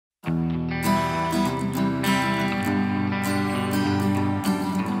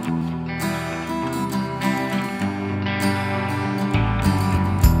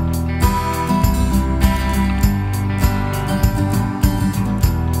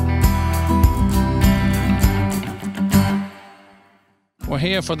We're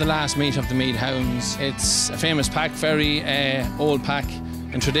here for the last meet of the Meath Hounds. It's a famous pack, very old pack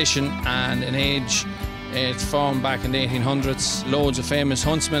in tradition and in age. It's formed back in the 1800s. Loads of famous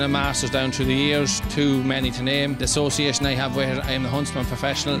huntsmen and masters down through the years, too many to name. The association I have where I am the huntsman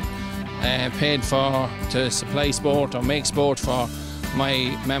professional, paid for to supply sport or make sport for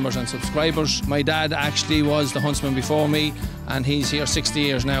my members and subscribers. My dad actually was the huntsman before me, and he's here 60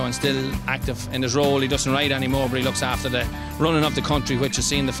 years now and still active in his role. He doesn't ride anymore, but he looks after the running of the country, which is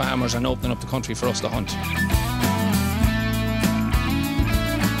seeing the farmers and opening up the country for us to hunt.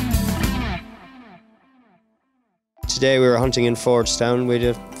 Today we were hunting in Fordstown. We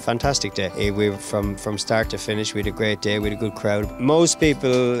had a fantastic day. We were from start to finish. We had a great day. We had a good crowd. Most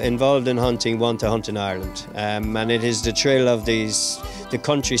people involved in hunting want to hunt in Ireland, and it is the thrill of the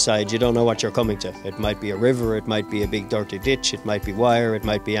countryside. You don't know what you're coming to. It might be a river, it might be a big dirty ditch, it might be wire, it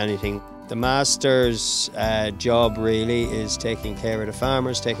might be anything. The master's job really is taking care of the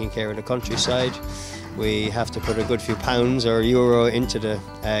farmers, taking care of the countryside. We have to put a good few pounds or euro into the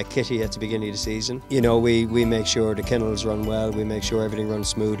kitty at the beginning of the season. You know, we make sure the kennels run well, we make sure everything runs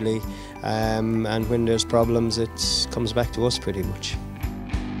smoothly, and when there's problems it comes back to us pretty much.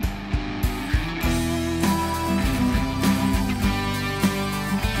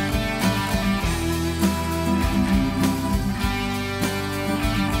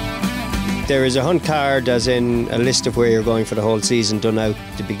 There is a hunt card, as in a list of where you're going for the whole season, done out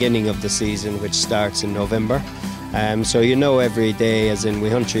at the beginning of the season, which starts in November. So you know every day, as in we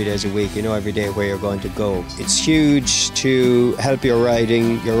hunt 3 days a week, you know every day where you're going to go. It's huge to help your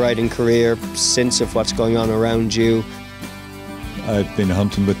riding career, sense of what's going on around you. I've been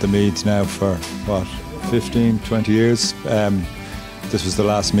hunting with the Meaths now for, what, 15, 20 years. This was the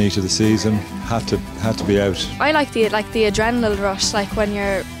last meet of the season. Had to be out. I like the adrenaline rush, like when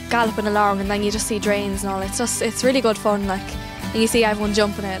you're galloping along and then you just see drains and all. It's really good fun, like, and you see everyone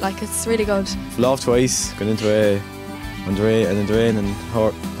jumping it. Like, it's really good. Flew off twice, got into a under rain and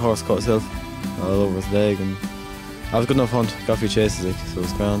horse cut himself all over his leg, and that was a good enough hunt. Got a few chases, like, so it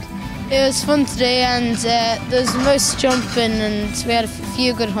was grand. It was fun today, and there was most jumping, and we had a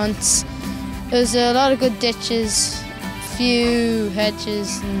few good hunts. There was a lot of good ditches, a few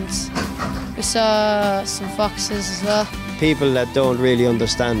hedges, and we saw some foxes as well. People that don't really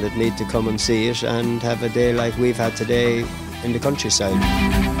understand it need to come and see it and have a day like we've had today in the countryside.